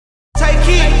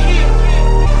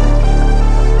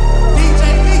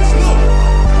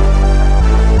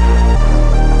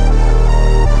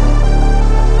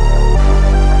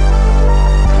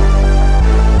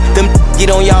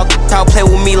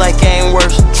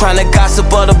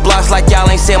up other blocks like y'all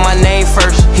ain't said my name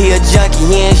first. He a junkie,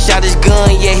 he ain't shot his gun,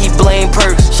 yeah, he blame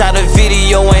perks. Shot a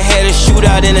video and had a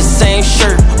shootout in the same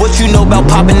shirt. What you know about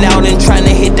popping out and trying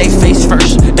to hit they face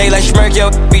first? They like smirk, yo,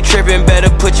 be trippin', better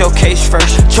put your case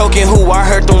first. Choking who? I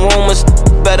heard the rumors,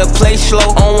 better play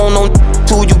slow. I don't want no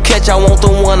who you catch, I want the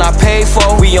one I paid for.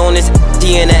 We on this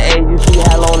in the agency,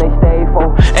 how long they stay for?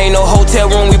 Ain't no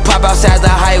hotel room, we pop outside the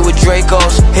height with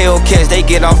Dracos. Hellcats, they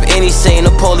get off any scene,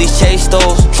 the police chase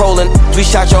those. Trolling, we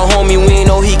shot your homie, we ain't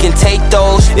know he can take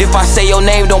those. If I say your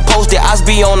name, don't post it, I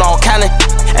be on all kind of.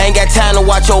 Ain't got time to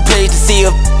watch your page to see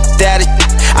if that is.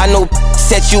 I know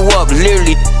set you up,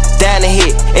 literally down to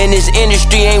hit. In this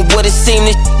industry ain't what it seem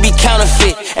to be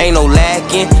counterfeit. Ain't no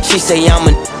lacking, she say I'm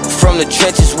a from the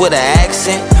trenches with an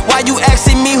accent. Why you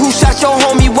asking me who shot your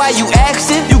homie? Why you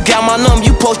asking? You got my number,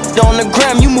 you posted on the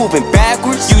gram, you moving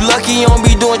backwards. You lucky you don't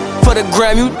be doing for the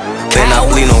gram, you better not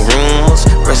bleed no rumors.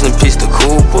 Rest in peace to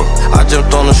Cooper. I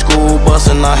jumped on the school bus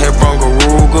and I hit Bronco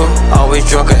Ruger. Always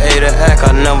drunk a 8 to act,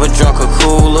 I never drunk a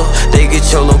cooler. They get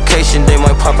your location, they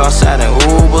might pop outside in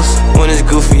Ubers. When it's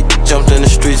goofy, jumped in the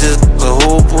streets, it's a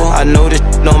hooper. I know this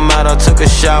no matter, I took a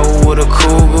shower with a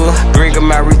cougar. Bring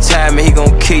him out retirement, he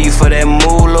gon' kill you for that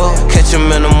moolah. Catch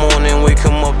him in the morning, wake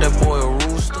him up, that boy